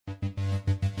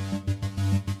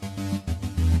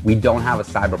We don't have a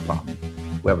cyber problem.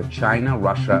 We have a China,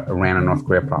 Russia, Iran, and North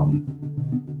Korea problem.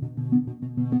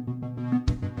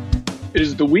 It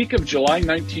is the week of July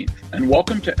 19th, and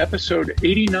welcome to episode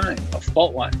 89 of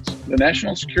Fault Lines, the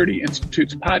National Security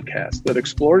Institute's podcast that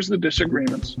explores the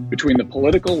disagreements between the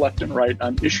political left and right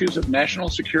on issues of national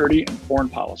security and foreign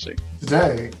policy.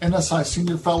 Today, NSI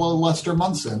Senior Fellow Lester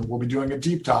Munson will be doing a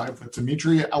deep dive with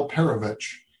Dmitry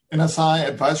Alperovitch, NSI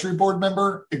Advisory Board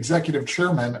member, Executive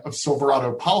Chairman of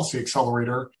Silverado Policy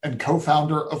Accelerator, and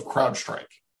co-founder of CrowdStrike.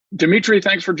 Dmitry,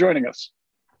 thanks for joining us.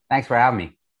 Thanks for having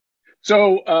me.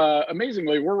 So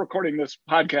amazingly, we're recording this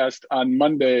podcast on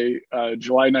Monday,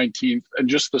 July 19th, and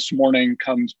just this morning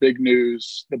comes big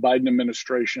news. The Biden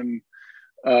administration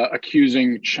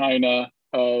accusing China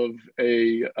of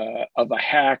a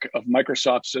hack of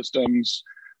Microsoft systems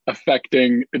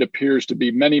affecting, it appears to be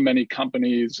many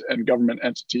companies and government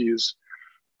entities.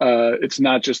 It's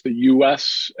not just the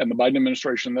U.S. and the Biden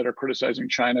administration that are criticizing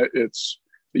China. It's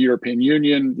the European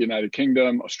Union, the United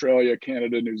Kingdom, Australia,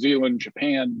 Canada, New Zealand,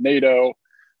 Japan, NATO.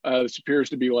 This appears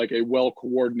to be like a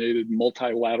well-coordinated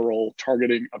multilateral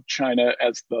targeting of China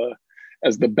as the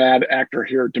bad actor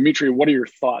here. Dmitry, what are your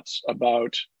thoughts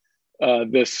about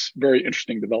this very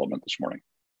interesting development this morning?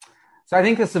 So I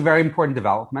think this is a very important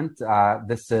development.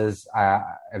 This is a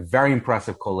very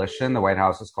impressive coalition. The White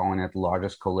House is calling it the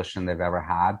largest coalition they've ever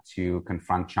had to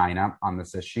confront China on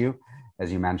this issue. As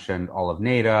you mentioned, all of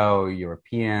NATO,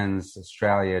 Europeans,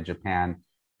 Australia, Japan,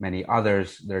 many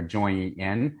others, they're joining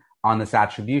in on this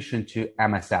attribution to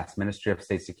MSS, Ministry of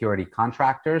State Security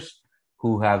contractors,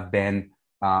 who have been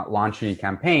launching a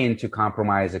campaign to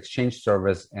compromise exchange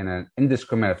service in an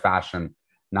indiscriminate fashion,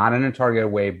 not in a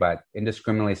targeted way, but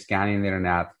indiscriminately scanning the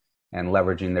internet and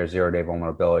leveraging their zero-day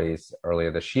vulnerabilities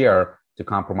earlier this year to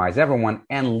compromise everyone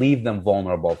and leave them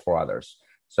vulnerable for others.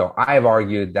 So I've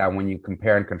argued that when you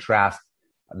compare and contrast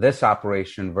this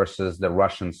operation versus the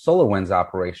Russian SolarWinds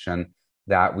operation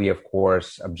that we, of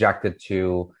course, objected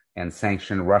to and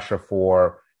sanctioned Russia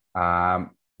for,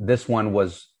 this one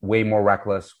was way more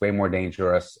reckless, way more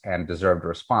dangerous, and deserved a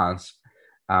response.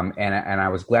 And I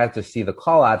was glad to see the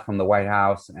call out from the White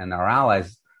House and our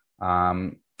allies.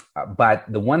 But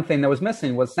the one thing that was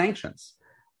missing was sanctions.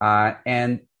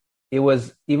 And it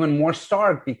was even more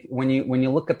stark when you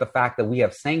look at the fact that we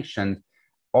have sanctioned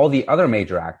all the other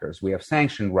major actors. We have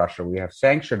sanctioned Russia, we have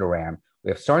sanctioned Iran,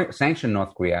 we have sanctioned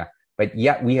North Korea, but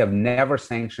yet we have never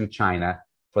sanctioned China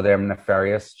for their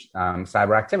nefarious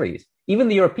cyber activities. Even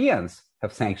the Europeans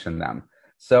have sanctioned them.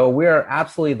 So we're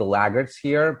absolutely the laggards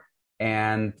here.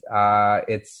 And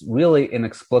it's really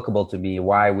inexplicable to me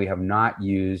why we have not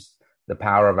used the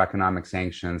power of economic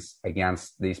sanctions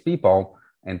against these people,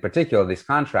 in particular these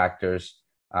contractors.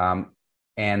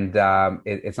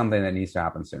 It's something that needs to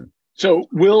happen soon. So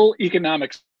will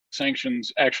economic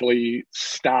sanctions actually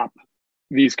stop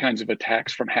these kinds of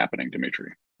attacks from happening,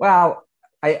 Dmitry? Well,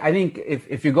 I think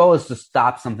if your goal is to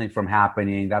stop something from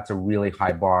happening, that's a really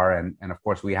high bar. And of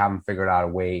course, we haven't figured out a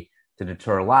way to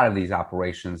deter a lot of these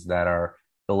operations that are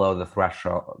below the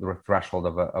threshold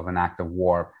of an act of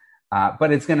war.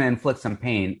 But it's going to inflict some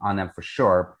pain on them for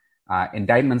sure.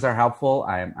 Indictments are helpful.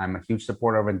 I'm a huge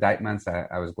supporter of indictments.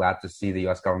 I was glad to see the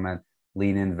U.S. government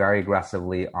lean in very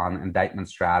aggressively on indictment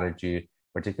strategy,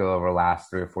 particularly over the last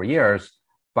 3 or 4 years.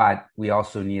 But we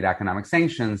also need economic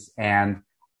sanctions. And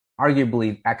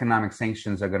arguably, economic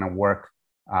sanctions are going to work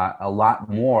a lot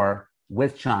more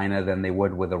with China than they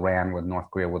would with Iran, with North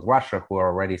Korea, with Russia, who are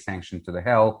already sanctioned to the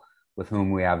hill, with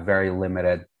whom we have very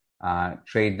limited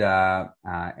trade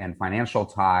and financial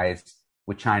ties.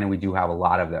 With China, we do have a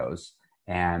lot of those,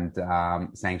 and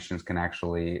sanctions can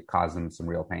actually cause them some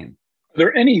real pain. Are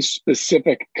there any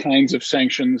specific kinds of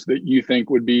sanctions that you think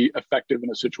would be effective in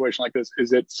a situation like this?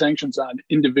 Is it sanctions on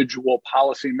individual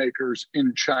policymakers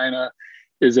in China?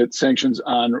 Is it sanctions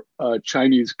on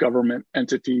Chinese government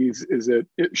entities?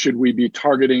 Should we be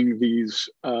targeting these,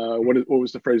 what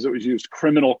was the phrase that was used,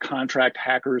 criminal contract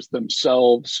hackers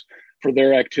themselves for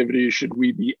their activities? Should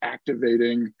we be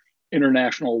activating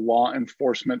international law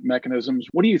enforcement mechanisms?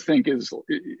 What do you think is,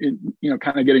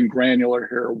 kind of getting granular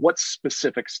here? What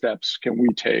specific steps can we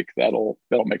take that'll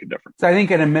make a difference? So I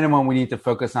think at a minimum, we need to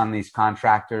focus on these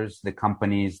contractors, the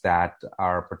companies that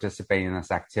are participating in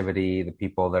this activity, the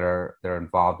people that are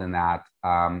involved in that.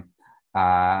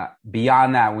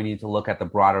 Beyond that, we need to look at the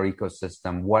broader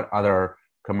ecosystem. What other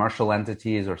commercial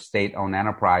entities or state-owned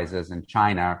enterprises in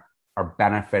China are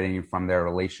benefiting from their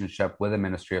relationship with the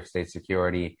Ministry of State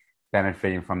Security,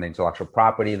 benefiting from the intellectual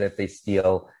property that they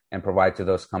steal and provide to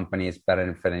those companies,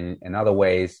 benefiting in other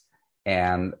ways,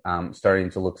 and starting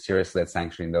to look seriously at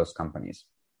sanctioning those companies.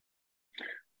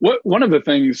 One of the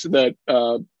things that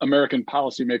American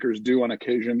policymakers do on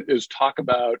occasion is talk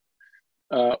about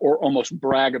or almost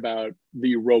brag about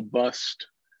the robust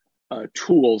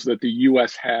tools that the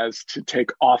U.S. has to take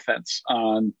offense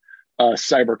on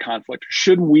cyber conflict.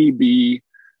 Should we be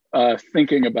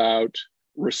thinking about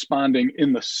responding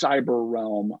in the cyber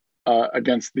realm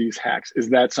against these hacks? Is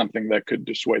that something that could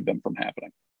dissuade them from happening?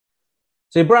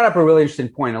 So you brought up a really interesting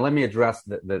point, and let me address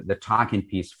the talking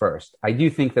piece first. I do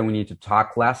think that we need to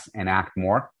talk less and act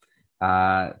more,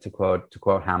 to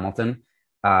quote Hamilton.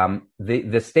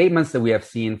 The statements that we have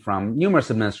seen from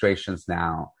numerous administrations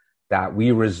now that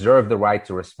we reserve the right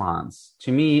to respond,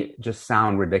 to me, just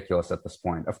sound ridiculous at this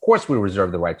point. Of course, we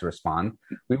reserve the right to respond.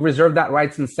 We reserved that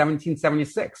right since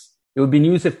 1776. It would be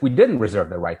news if we didn't reserve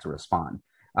the right to respond.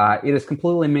 It is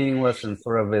completely meaningless and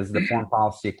sort of is the foreign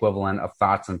policy equivalent of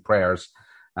thoughts and prayers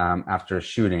after a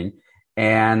shooting.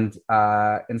 And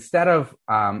instead of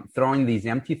throwing these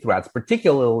empty threats,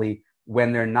 particularly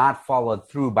when they're not followed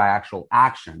through by actual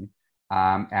action,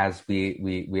 as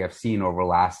we have seen over the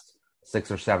last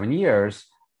 6 or 7 years,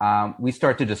 we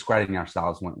start to discrediting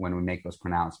ourselves when we make those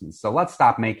pronouncements. So let's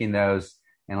stop making those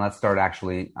and let's start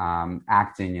actually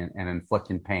acting and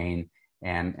inflicting pain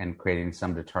and creating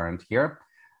some deterrent here.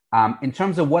 In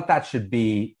terms of what that should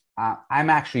be, I'm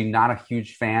actually not a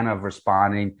huge fan of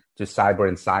responding to cyber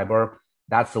and cyber.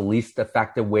 That's the least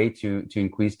effective way to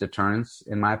increase deterrence,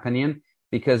 in my opinion,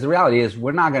 because the reality is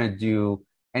we're not going to do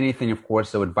anything, of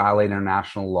course, that would violate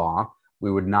international law.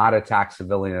 We would not attack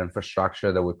civilian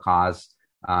infrastructure that would cause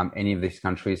any of these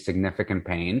countries significant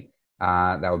pain.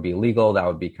 That would be illegal. That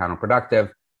would be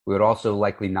counterproductive. We would also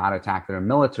likely not attack their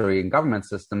military and government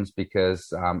systems because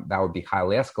that would be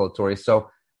highly escalatory. So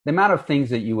the amount of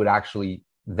things that you would actually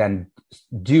then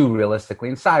do realistically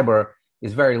in cyber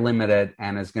is very limited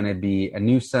and is going to be a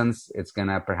nuisance. It's going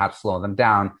to perhaps slow them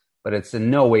down, but it's in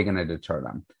no way going to deter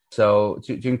them. So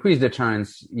to increase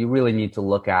deterrence, you really need to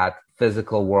look at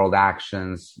physical world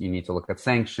actions. You need to look at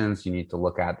sanctions. You need to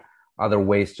look at other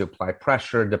ways to apply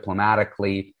pressure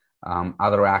diplomatically,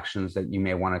 other actions that you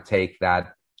may want to take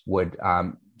that would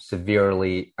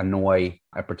severely annoy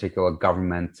a particular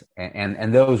government.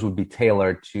 And those would be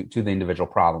tailored to the individual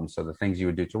problem. So the things you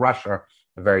would do to Russia are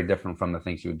very different from the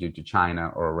things you would do to China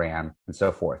or Iran and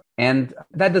so forth. And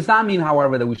that does not mean,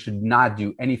 however, that we should not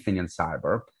do anything in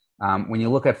cyber. When you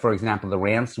look at, for example, the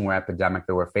ransomware epidemic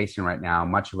that we're facing right now,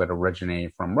 much of it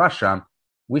originating from Russia,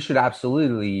 we should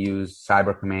absolutely use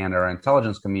Cyber Command, our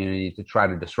intelligence community, to try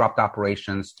to disrupt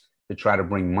operations, to try to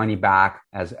bring money back,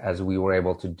 as we were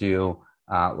able to do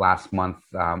last month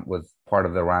with part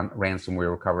of the ransom we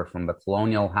recovered from the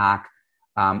Colonial hack.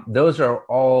 Those are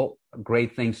all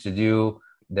great things to do.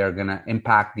 They're going to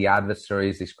impact the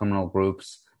adversaries, these criminal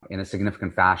groups, in a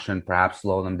significant fashion, perhaps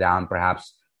slow them down,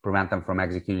 perhaps prevent them from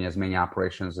executing as many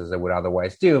operations as they would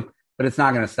otherwise do. But it's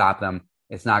not going to stop them.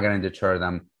 It's not going to deter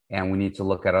them. And we need to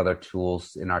look at other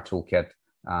tools in our toolkit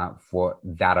for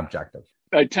that objective.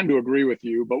 I tend to agree with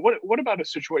you, but what about a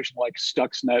situation like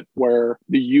Stuxnet, where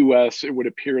it would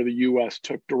appear the U.S.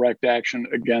 took direct action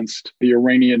against the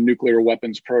Iranian nuclear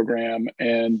weapons program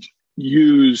and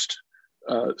used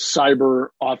cyber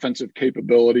offensive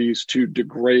capabilities to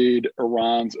degrade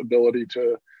Iran's ability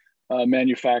to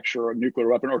manufacture a nuclear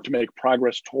weapon or to make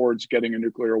progress towards getting a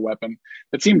nuclear weapon?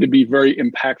 That seemed to be very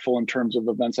impactful in terms of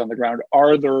events on the ground.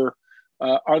 Are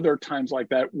there times like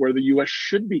that where the U.S.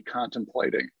 should be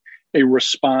contemplating a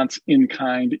response in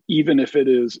kind, even if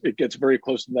it gets very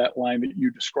close to that line that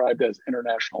you described as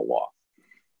international law?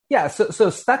 Yeah, so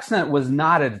Stuxnet was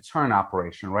not a deterrent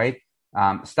operation, right?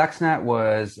 Stuxnet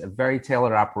was a very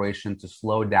tailored operation to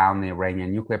slow down the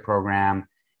Iranian nuclear program.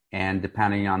 And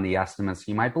depending on the estimates,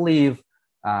 you might believe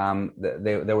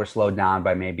they were slowed down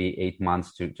by maybe 8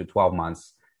 months to 12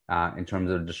 months in terms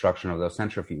of the destruction of those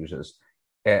centrifuges.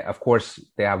 Of course,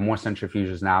 they have more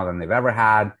centrifuges now than they've ever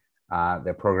had.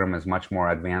 Their program is much more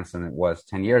advanced than it was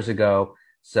 10 years ago.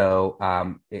 So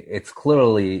it's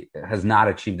clearly has not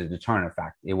achieved a deterrent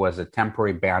effect. It was a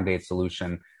temporary Band-Aid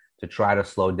solution to try to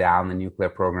slow down the nuclear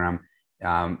program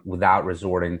without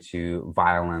resorting to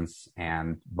violence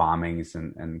and bombings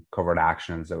and covert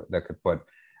actions that could put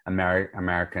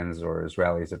Americans or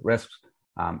Israelis at risk,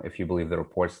 if you believe the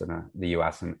reports that the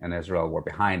U.S. and Israel were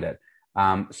behind it.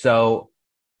 So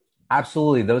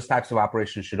absolutely, those types of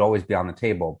operations should always be on the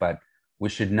table, but we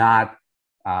should not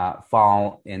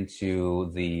fall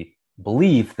into the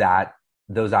belief that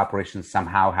those operations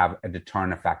somehow have a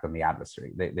deterrent effect on the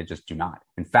adversary. They just do not.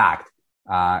 In fact,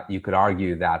 you could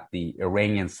argue that the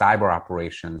Iranian cyber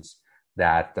operations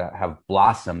that have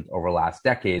blossomed over the last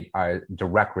decade are a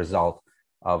direct result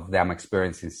of them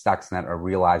experiencing Stuxnet are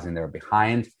realizing they're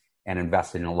behind and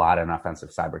investing in a lot in offensive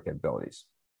cyber capabilities.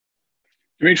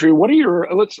 Dimitri, what are your,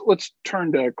 let's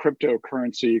turn to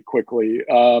cryptocurrency quickly.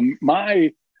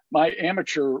 My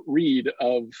amateur read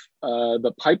of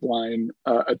the pipeline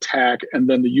attack and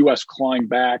then the U.S. clawing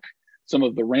back some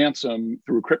of the ransom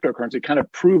through cryptocurrency kind of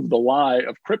proved the lie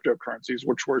of cryptocurrencies,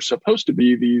 which were supposed to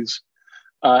be these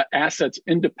assets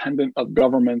independent of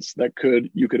governments that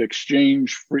you could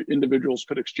exchange, individuals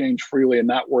could exchange freely and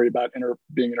not worry about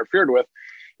being interfered with.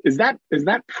 Is that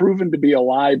proven to be a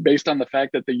lie based on the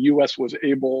fact that the U.S. was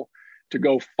able to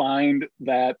go find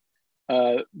that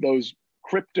those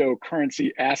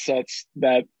cryptocurrency assets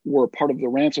that were part of the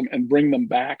ransom and bring them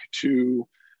back to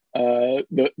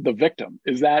the victim?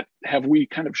 Have we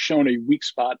kind of shown a weak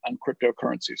spot on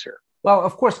cryptocurrencies here? Well,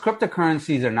 of course,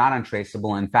 cryptocurrencies are not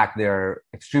untraceable. In fact, they're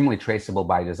extremely traceable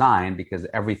by design because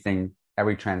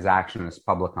every transaction is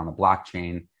public on the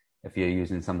blockchain. If you're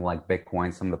using something like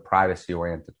Bitcoin, some of the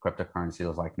privacy-oriented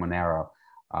cryptocurrencies like Monero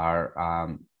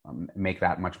make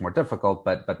that much more difficult.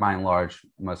 But by and large,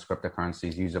 most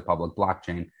cryptocurrencies use a public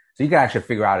blockchain. So you can actually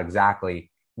figure out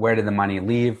exactly where did the money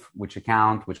leave, which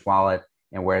account, which wallet,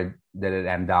 and where did it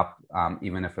end up,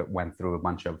 even if it went through a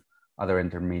bunch of other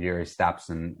intermediary steps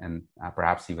and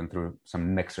perhaps even through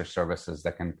some mixer services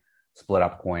that can split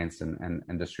up coins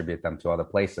and distribute them to other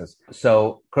places.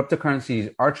 So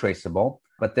cryptocurrencies are traceable,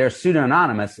 but they're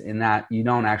pseudo-anonymous in that you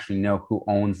don't actually know who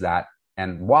owns that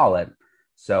end wallet.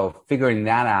 So figuring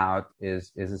that out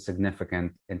is a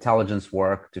significant intelligence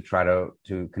work to try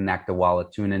to connect the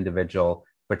wallet to an individual,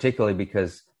 particularly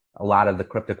because a lot of the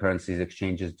cryptocurrencies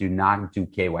exchanges do not do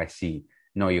KYC,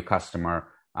 know your customer.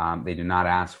 They do not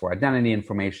ask for identity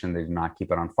information. They do not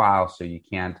keep it on file. So you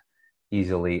can't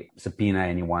easily subpoena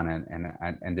anyone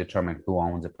and determine who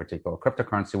owns a particular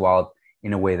cryptocurrency wallet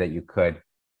in a way that you could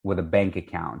with a bank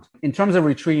account. In terms of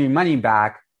retrieving money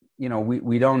back,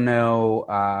 we don't know,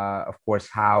 of course,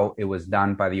 how it was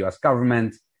done by the U.S.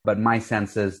 government, but my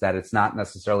sense is that it's not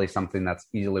necessarily something that's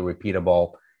easily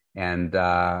repeatable. And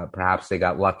perhaps they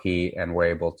got lucky and were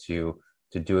able to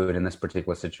do it in this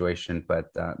particular situation, but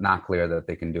not clear that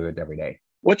they can do it every day.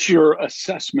 What's your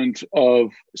assessment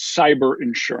of cyber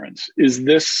insurance? Is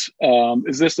this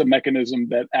a mechanism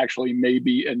that actually may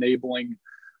be enabling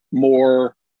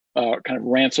more kind of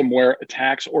ransomware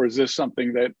attacks, or is this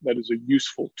something that is a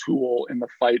useful tool in the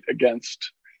fight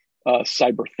against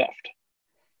cyber theft?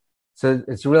 So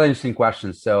it's a really interesting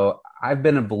question. So I've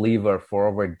been a believer for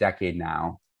over a decade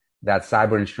now that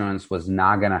cyber insurance was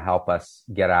not going to help us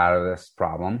get out of this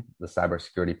problem, the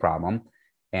cybersecurity problem.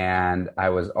 And I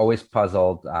was always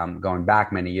puzzled going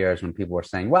back many years when people were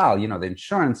saying, well, the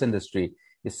insurance industry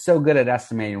is so good at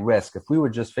estimating risk. If we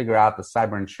would just figure out the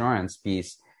cyber insurance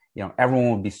piece,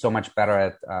 everyone would be so much better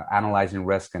at analyzing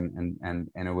risk and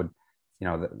it would,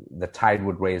 the tide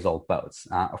would raise all boats.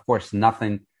 Of course,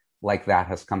 nothing like that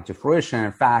has come to fruition.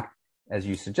 In fact, as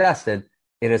you suggested,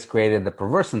 it has created the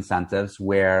perverse incentives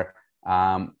where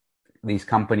these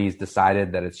companies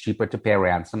decided that it's cheaper to pay a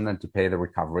ransom than to pay the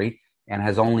recovery, and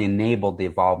has only enabled the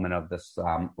involvement of this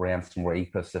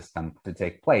ransomware ecosystem to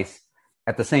take place.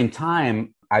 At the same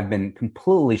time, I've been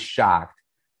completely shocked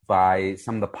by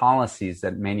some of the policies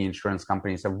that many insurance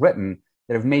companies have written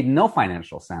that have made no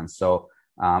financial sense. So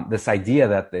this idea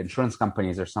that the insurance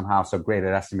companies are somehow so great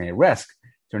at estimating risk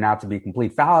turned out to be a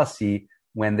complete fallacy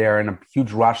when they're in a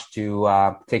huge rush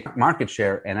to take market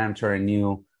share and enter a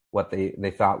new, what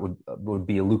they thought would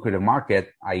be a lucrative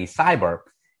market, i.e. cyber.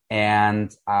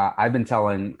 And I've been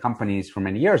telling companies for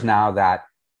many years now that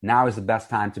now is the best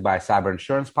time to buy a cyber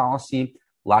insurance policy,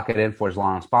 lock it in for as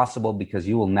long as possible, because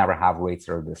you will never have rates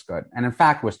that are this good. And in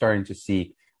fact, we're starting to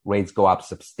see rates go up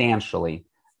substantially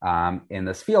in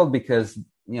this field because,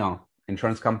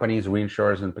 insurance companies,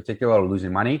 reinsurers in particular, are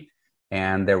losing money.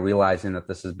 And they're realizing that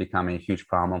this is becoming a huge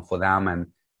problem for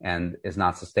them and is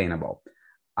not sustainable.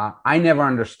 I never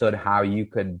understood how you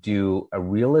could do a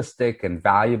realistic and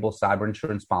valuable cyber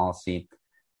insurance policy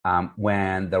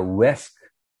when the risk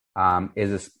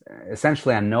is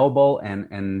essentially unknowable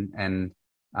and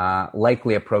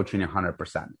likely approaching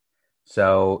 100%.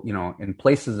 So, in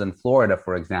places in Florida,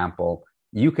 for example,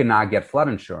 you cannot get flood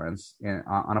insurance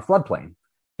on a floodplain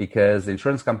because the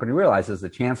insurance company realizes the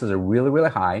chances are really, really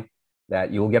high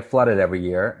that you will get flooded every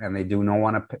year, and they do not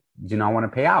want to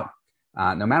pay out,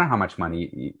 no matter how much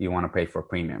money you want to pay for a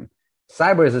premium.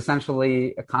 Cyber is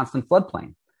essentially a constant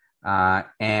floodplain,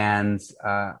 and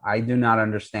I do not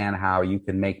understand how you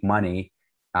can make money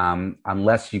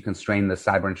unless you constrain the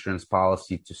cyber insurance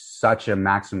policy to such a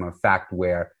maximum effect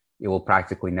where it will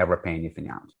practically never pay anything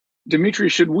out. Dimitri,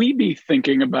 should we be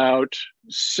thinking about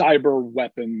cyber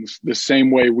weapons the same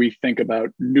way we think about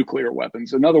nuclear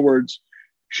weapons? In other words,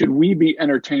 should we be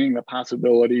entertaining the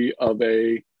possibility of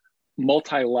a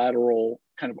multilateral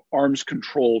kind of arms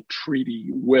control treaty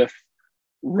with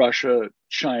Russia,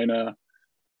 China,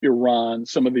 Iran,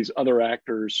 some of these other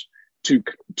actors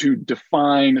to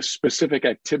define specific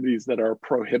activities that are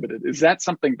prohibited? Is that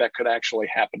something that could actually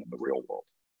happen in the real world?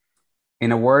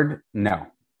 In a word, no.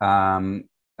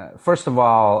 First of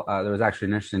all, there was actually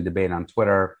an interesting debate on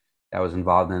Twitter that I was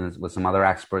involved in with some other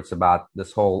experts about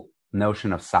this whole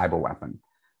notion of cyber weapon.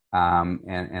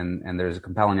 And there's a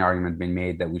compelling argument being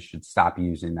made that we should stop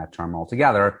using that term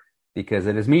altogether because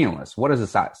it is meaningless. What is a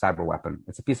cyber weapon?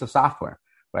 It's a piece of software,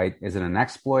 right? Is it an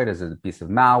exploit? Is it a piece of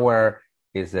malware?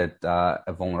 Is it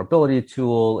a vulnerability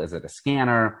tool? Is it a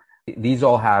scanner? These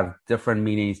all have different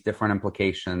meanings, different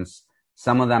implications.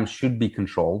 Some of them should be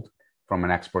controlled from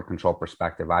an export control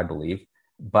perspective, I believe.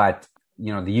 But,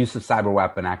 the use of cyber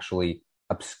weapon actually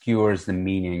obscures the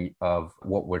meaning of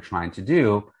what we're trying to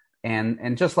do.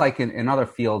 And just like in other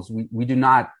fields, we do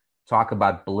not talk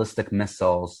about ballistic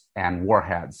missiles and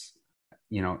warheads,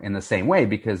 in the same way,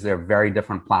 because they're very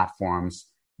different platforms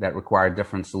that require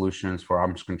different solutions for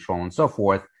arms control and so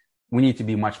forth. We need to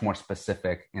be much more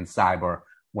specific in cyber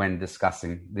when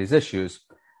discussing these issues.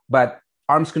 But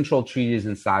arms control treaties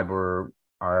in cyber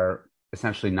are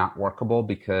essentially not workable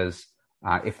because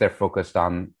if they're focused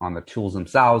on the tools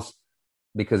themselves,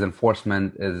 because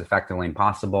enforcement is effectively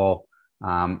impossible.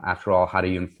 After all, how do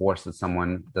you enforce that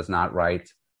someone does not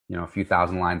write, a few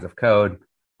thousand lines of code?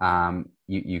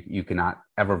 You cannot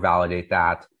ever validate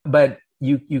that. But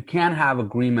you can have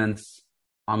agreements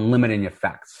on limiting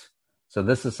effects. So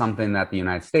this is something that the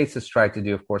United States has tried to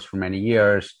do, of course, for many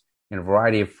years in a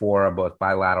variety of fora, both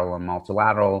bilateral and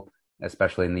multilateral,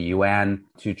 especially in the UN,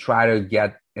 to try to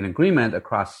get an agreement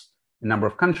across a number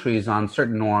of countries on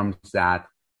certain norms that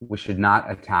we should not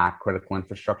attack critical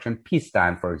infrastructure in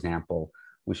peacetime, for example.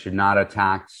 We should not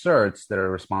attack certs that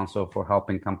are responsible for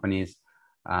helping companies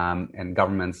and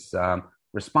governments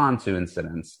respond to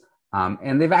incidents.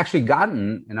 And they've actually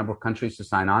gotten a number of countries to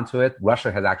sign on to it.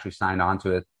 Russia has actually signed on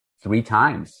to it 3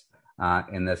 times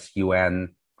in this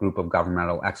UN group of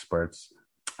governmental experts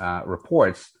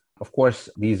reports. Of course,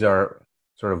 these are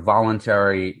sort of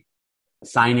voluntary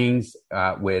signings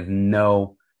with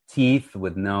no teeth,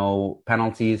 with no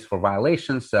penalties for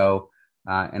violations. So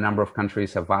a number of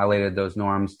countries have violated those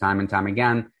norms time and time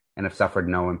again and have suffered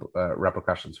no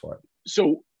repercussions for it.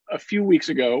 So a few weeks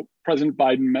ago, President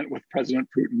Biden met with President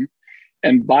Putin,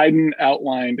 and Biden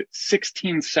outlined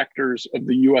 16 sectors of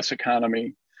the U.S.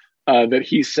 economy that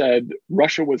he said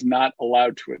Russia was not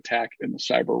allowed to attack in the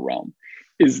cyber realm.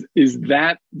 Is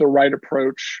that the right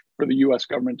approach for the U.S.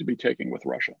 government to be taking with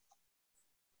Russia?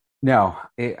 No,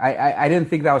 I didn't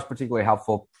think that was particularly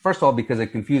helpful. First of all, because it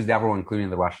confused everyone, including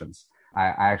the Russians. I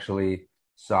actually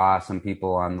saw some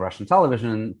people on Russian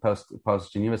television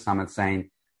post Geneva Summit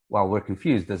saying, well, we're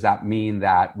confused. Does that mean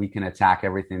that we can attack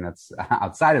everything that's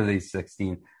outside of these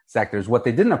 16 sectors? What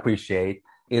they didn't appreciate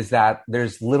is that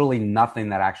there's literally nothing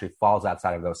that actually falls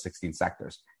outside of those 16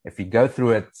 sectors. If you go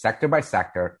through it sector by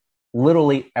sector,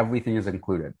 literally everything is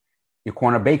included. Your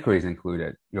corner bakery is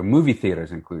included. Your movie theater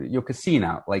is included. Your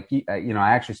casino. I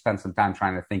actually spent some time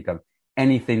trying to think of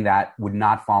anything that would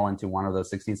not fall into one of those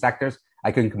 16 sectors.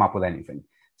 I couldn't come up with anything.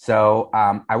 So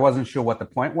I wasn't sure what the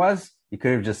point was. You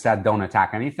could have just said, don't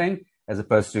attack anything, as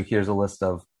opposed to here's a list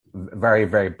of very,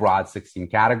 very broad 16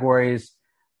 categories.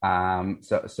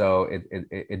 So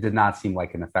it did not seem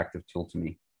like an effective tool to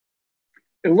me.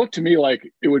 It looked to me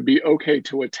like it would be okay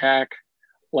to attack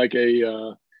like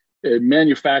a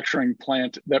manufacturing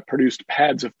plant that produced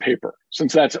pads of paper,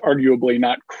 since that's arguably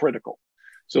not critical.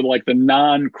 So like the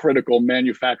non-critical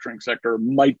manufacturing sector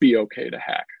might be okay to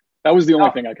hack. That was the only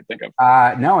thing I could think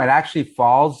of. No, it actually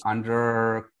falls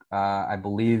under, I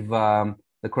believe, the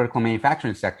critical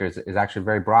manufacturing sector is actually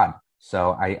very broad.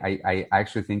 So I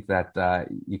actually think that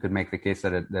you could make the case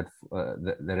that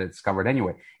it's covered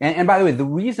anyway. And by the way, the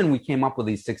reason we came up with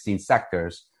these 16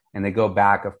 sectors, and they go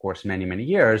back, of course, many, many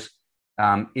years,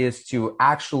 is to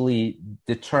actually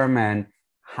determine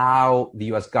how the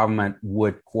U.S. government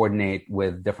would coordinate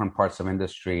with different parts of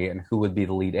industry and who would be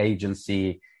the lead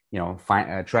agency,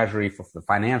 Treasury for the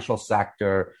financial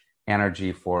sector,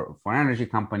 energy for energy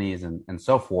companies, and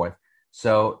so forth.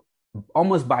 So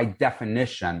almost by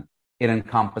definition, it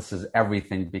encompasses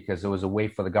everything because it was a way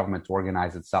for the government to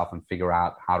organize itself and figure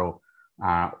out how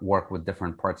to work with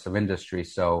different parts of industry.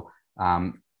 So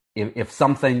if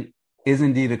something is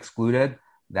indeed excluded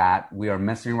that we are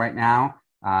missing right now,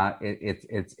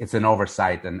 it's an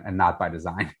oversight and not by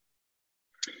design.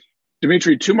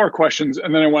 Dimitri, two more questions,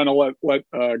 and then I want to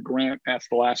let Grant ask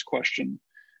the last question.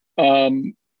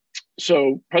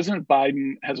 So President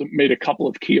Biden has made a couple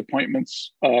of key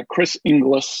appointments, Chris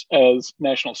Inglis as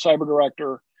National Cyber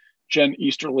Director, Jen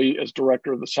Easterly as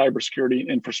Director of the Cybersecurity and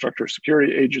Infrastructure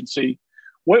Security Agency.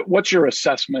 What's your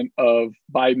assessment of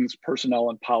Biden's personnel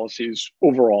and policies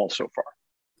overall so far?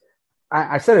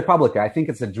 I said it publicly. I think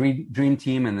it's a dream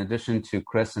team in addition to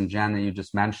Chris and Jen that you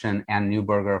just mentioned. Ann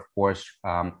Neuberger, of course,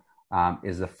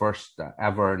 is the first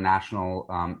ever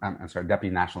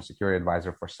Deputy National Security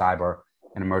Advisor for Cyber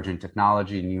and Emerging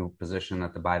Technology, new position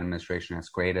that the Biden administration has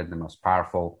created, the most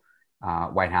powerful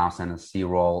White House NSC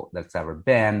role that's ever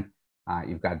been.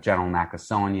 You've got General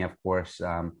Nakasone, of course,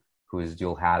 who is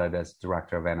dual-hatted as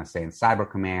Director of NSA and Cyber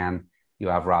Command. You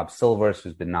have Rob Silvers,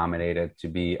 who's been nominated to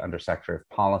be Undersecretary of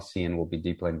Policy and will be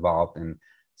deeply involved in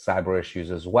cyber issues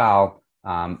as well.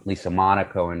 Lisa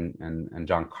Monaco and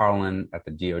John Carlin at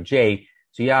the DOJ.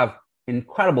 So you have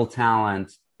incredible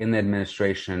talent in the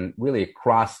administration, really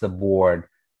across the board,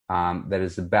 that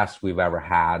is the best we've ever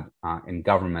had in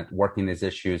government working these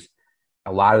issues.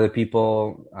 A lot of the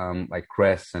people like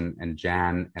Chris and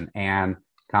Jan and Ann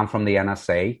come from the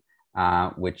NSA,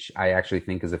 which I actually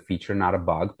think is a feature, not a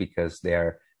bug, because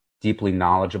they're deeply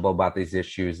knowledgeable about these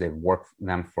issues. They've worked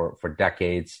them for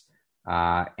decades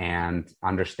and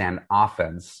understand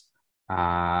offense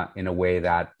in a way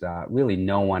that really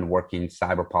no one working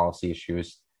cyber policy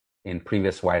issues in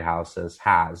previous White Houses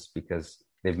has, because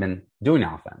they've been doing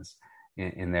offense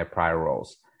in their prior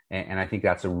roles. And I think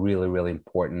that's a really, really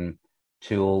important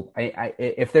tool.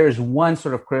 If there's one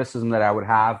sort of criticism that I would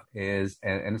have is,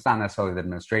 and it's not necessarily the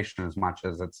administration as much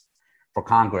as it's for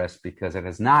Congress, because it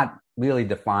has not really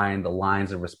defined the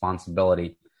lines of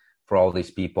responsibility for all these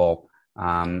people.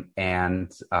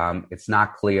 And it's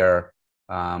not clear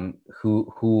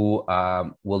who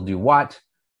will do what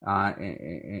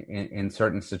in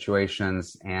certain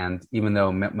situations. And even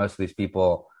though most of these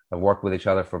people have worked with each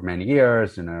other for many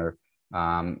years and are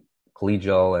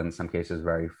collegial, in some cases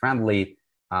very friendly,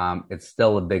 it's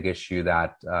still a big issue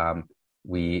that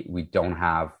we don't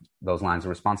have those lines of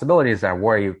responsibilities. I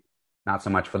worry not so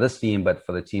much for this team, but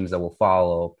for the teams that will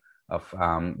follow of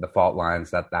the fault lines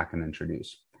that can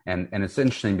introduce. And it's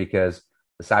interesting because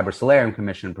the Cyber Solarium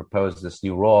Commission proposed this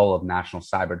new role of National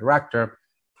Cyber Director,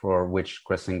 for which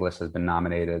Chris Inglis has been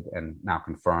nominated and now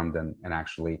confirmed and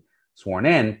actually sworn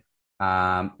in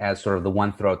as sort of the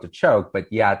one throat to choke,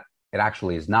 but yet it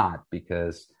actually is not,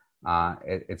 because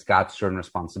it's got certain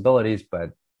responsibilities,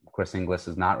 but Chris Inglis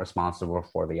is not responsible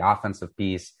for the offensive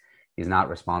piece. He's not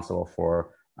responsible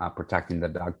for protecting the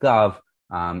 .gov.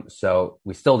 So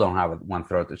we still don't have one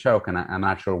throat to choke, and I'm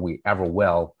not sure we ever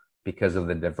will, because of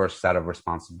the diverse set of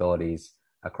responsibilities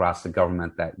across the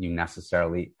government that you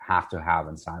necessarily have to have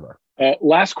in cyber.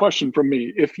 Last question from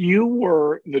me. If you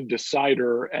were the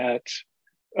decider at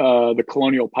the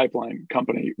Colonial Pipeline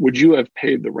Company, would you have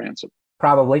paid the ransom?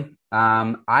 Probably.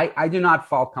 I do not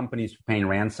fault companies for paying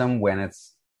ransom when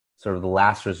it's sort of the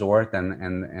last resort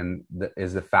and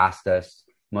is the fastest,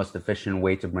 most efficient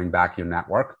way to bring back your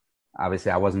network.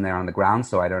 Obviously, I wasn't there on the ground,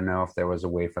 so I don't know if there was a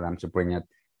way for them to bring it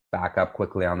back up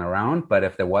quickly on their own. But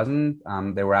if there wasn't,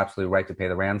 they were absolutely right to pay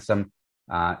the ransom,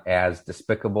 as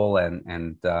despicable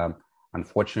and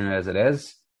unfortunate as it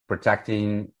is,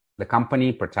 protecting the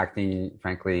company, protecting,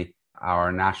 frankly,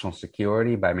 our national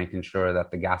security by making sure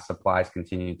that the gas supplies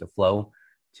continue to flow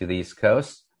to the East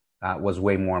Coast was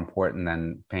way more important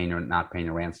than paying or not paying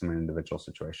a ransom in an individual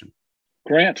situation.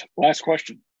 Grant, last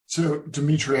question. So,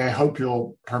 Dimitri, I hope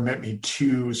you'll permit me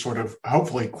two sort of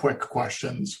hopefully quick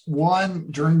questions. One,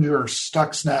 during your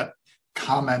Stuxnet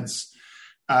comments,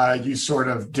 you sort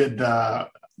of did the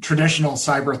traditional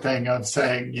cyber thing of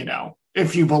saying,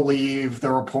 if you believe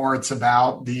the reports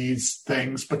about these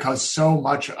things, because so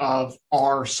much of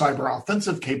our cyber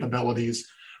offensive capabilities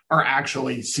are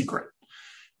actually secret.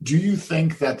 Do you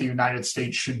think that the United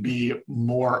States should be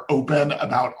more open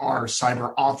about our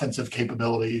cyber offensive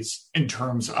capabilities in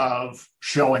terms of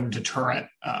showing deterrent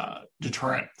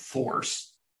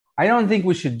force? I don't think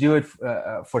we should do it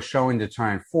for showing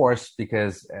deterrent force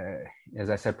because, as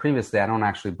I said previously, I don't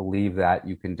actually believe that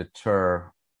you can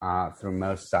deter through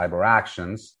most cyber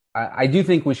actions. I do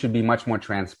think we should be much more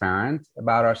transparent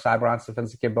about our cyber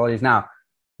offensive capabilities. Now,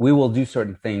 we will do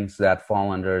certain things that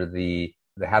fall under the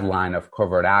headline of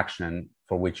covert action,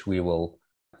 for which we will,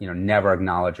 never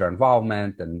acknowledge our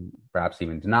involvement and perhaps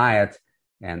even deny it,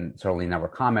 and certainly never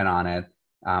comment on it.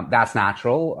 That's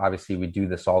natural. Obviously, we do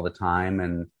this all the time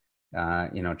in,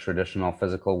 traditional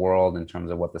physical world in terms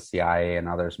of what the CIA and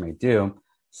others may do.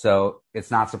 So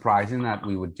it's not surprising that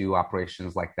we would do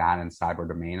operations like that in cyber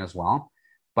domain as well.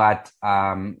 but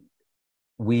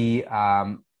we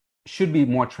should be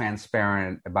more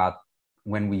transparent about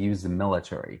when we use the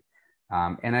military.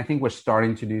 And I think we're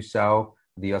starting to do so.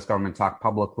 The U.S. government talked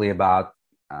publicly about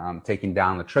taking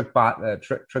down the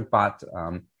TrickBot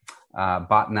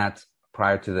botnet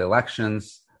prior to the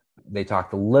elections. They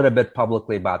talked a little bit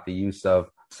publicly about the use of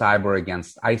cyber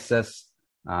against ISIS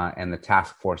and the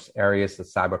task force areas that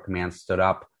Cyber Command stood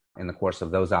up in the course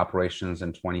of those operations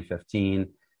in 2015.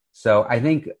 So I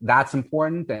think that's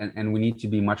important, and we need to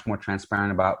be much more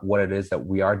transparent about what it is that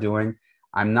we are doing.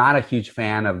 I'm not a huge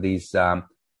fan of these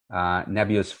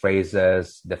nebulous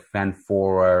phrases, defend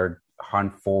forward,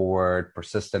 hunt forward,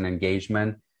 persistent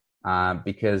engagement,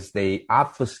 because they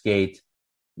obfuscate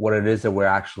what it is that we're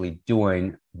actually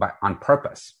doing on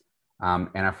purpose. And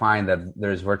I find that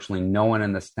there's virtually no one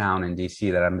in this town in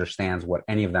DC that understands what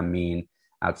any of them mean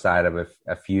outside of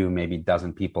a few, maybe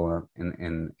dozen people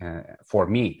in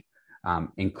Fort Meade,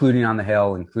 including on the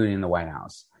Hill, including in the White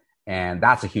House. And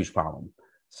that's a huge problem.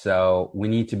 So we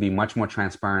need to be much more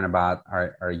transparent about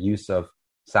our use of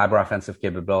cyber offensive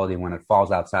capability when it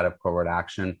falls outside of covert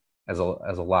action, as a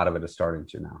lot of it is starting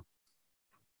to now.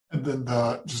 And then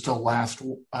just a last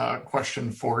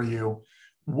question for you.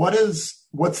 What's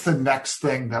the next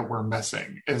thing that we're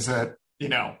missing? Is it,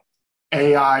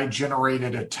 AI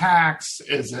generated attacks?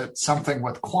 Is it something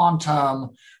with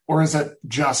quantum? Or is it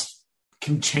just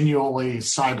continually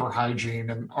cyber hygiene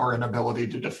and our inability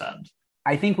to defend?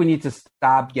 I think we need to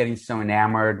stop getting so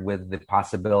enamored with the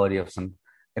possibility of some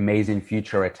amazing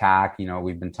future attack.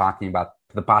 We've been talking about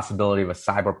the possibility of a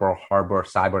cyber Pearl Harbor,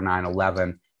 cyber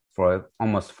 9/11 for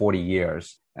almost 40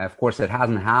 years. Of course, it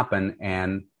hasn't happened.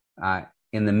 And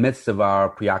in the midst of our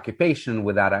preoccupation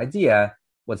with that idea,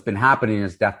 what's been happening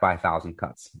is death by 1,000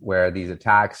 cuts, where these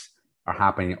attacks are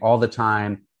happening all the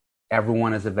time.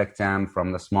 Everyone is a victim,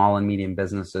 from the small and medium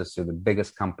businesses to the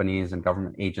biggest companies and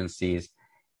government agencies.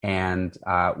 And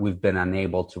we've been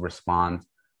unable to respond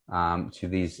to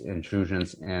these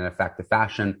intrusions in an effective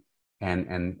fashion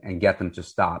and get them to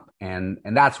stop. And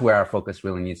that's where our focus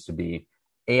really needs to be.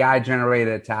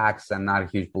 AI-generated attacks, I'm not a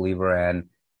huge believer in.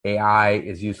 AI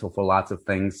is useful for lots of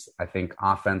things. I think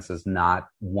offense is not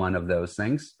one of those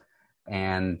things.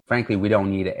 And frankly, we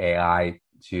don't need AI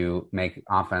to make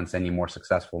offense any more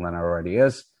successful than it already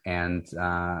is. And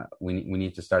we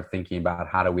need to start thinking about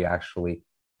how do we actually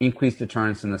increase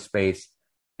deterrence in the space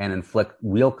and inflict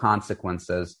real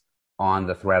consequences on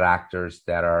the threat actors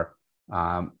that are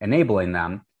enabling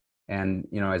them. And,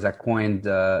 as I coined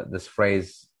this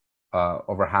phrase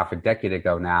over half a decade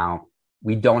ago now,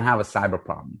 we don't have a cyber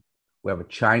problem. We have a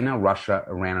China, Russia,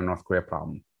 Iran, and North Korea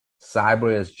problem.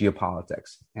 Cyber is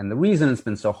geopolitics. And the reason it's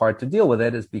been so hard to deal with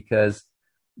it is because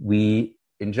we,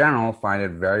 in general, find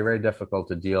it very, very difficult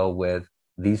to deal with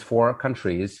these four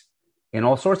countries in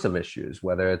all sorts of issues,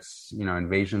 whether it's,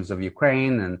 invasions of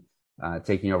Ukraine and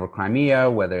taking over Crimea,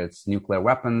 whether it's nuclear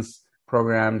weapons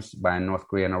programs by North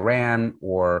Korea and Iran,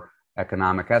 or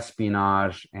economic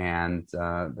espionage and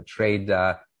the trade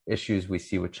issues we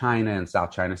see with China and South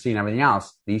China Sea and everything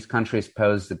else. These countries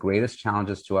pose the greatest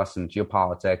challenges to us in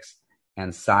geopolitics,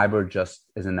 and cyber just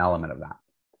is an element of that.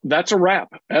 That's a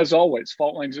wrap. As always,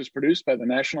 Fault Lines is produced by the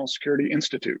National Security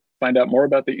Institute. Find out more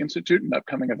about the Institute and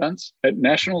upcoming events at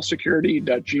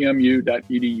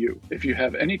nationalsecurity.gmu.edu. If you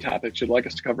have any topics you'd like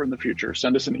us to cover in the future,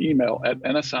 send us an email at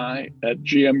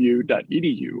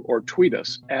nsi@gmu.edu or tweet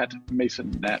us at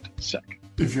MasonNatSec.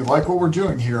 If you like what we're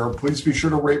doing here, please be sure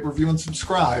to rate, review, and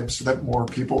subscribe so that more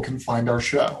people can find our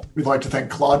show. We'd like to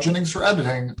thank Claude Jennings for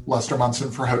editing, Lester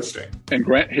Munson for hosting, and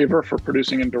Grant Haver for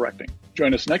producing and directing.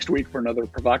 Join us next week for another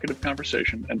provocative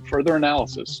conversation and further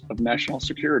analysis of national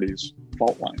security's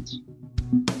fault lines.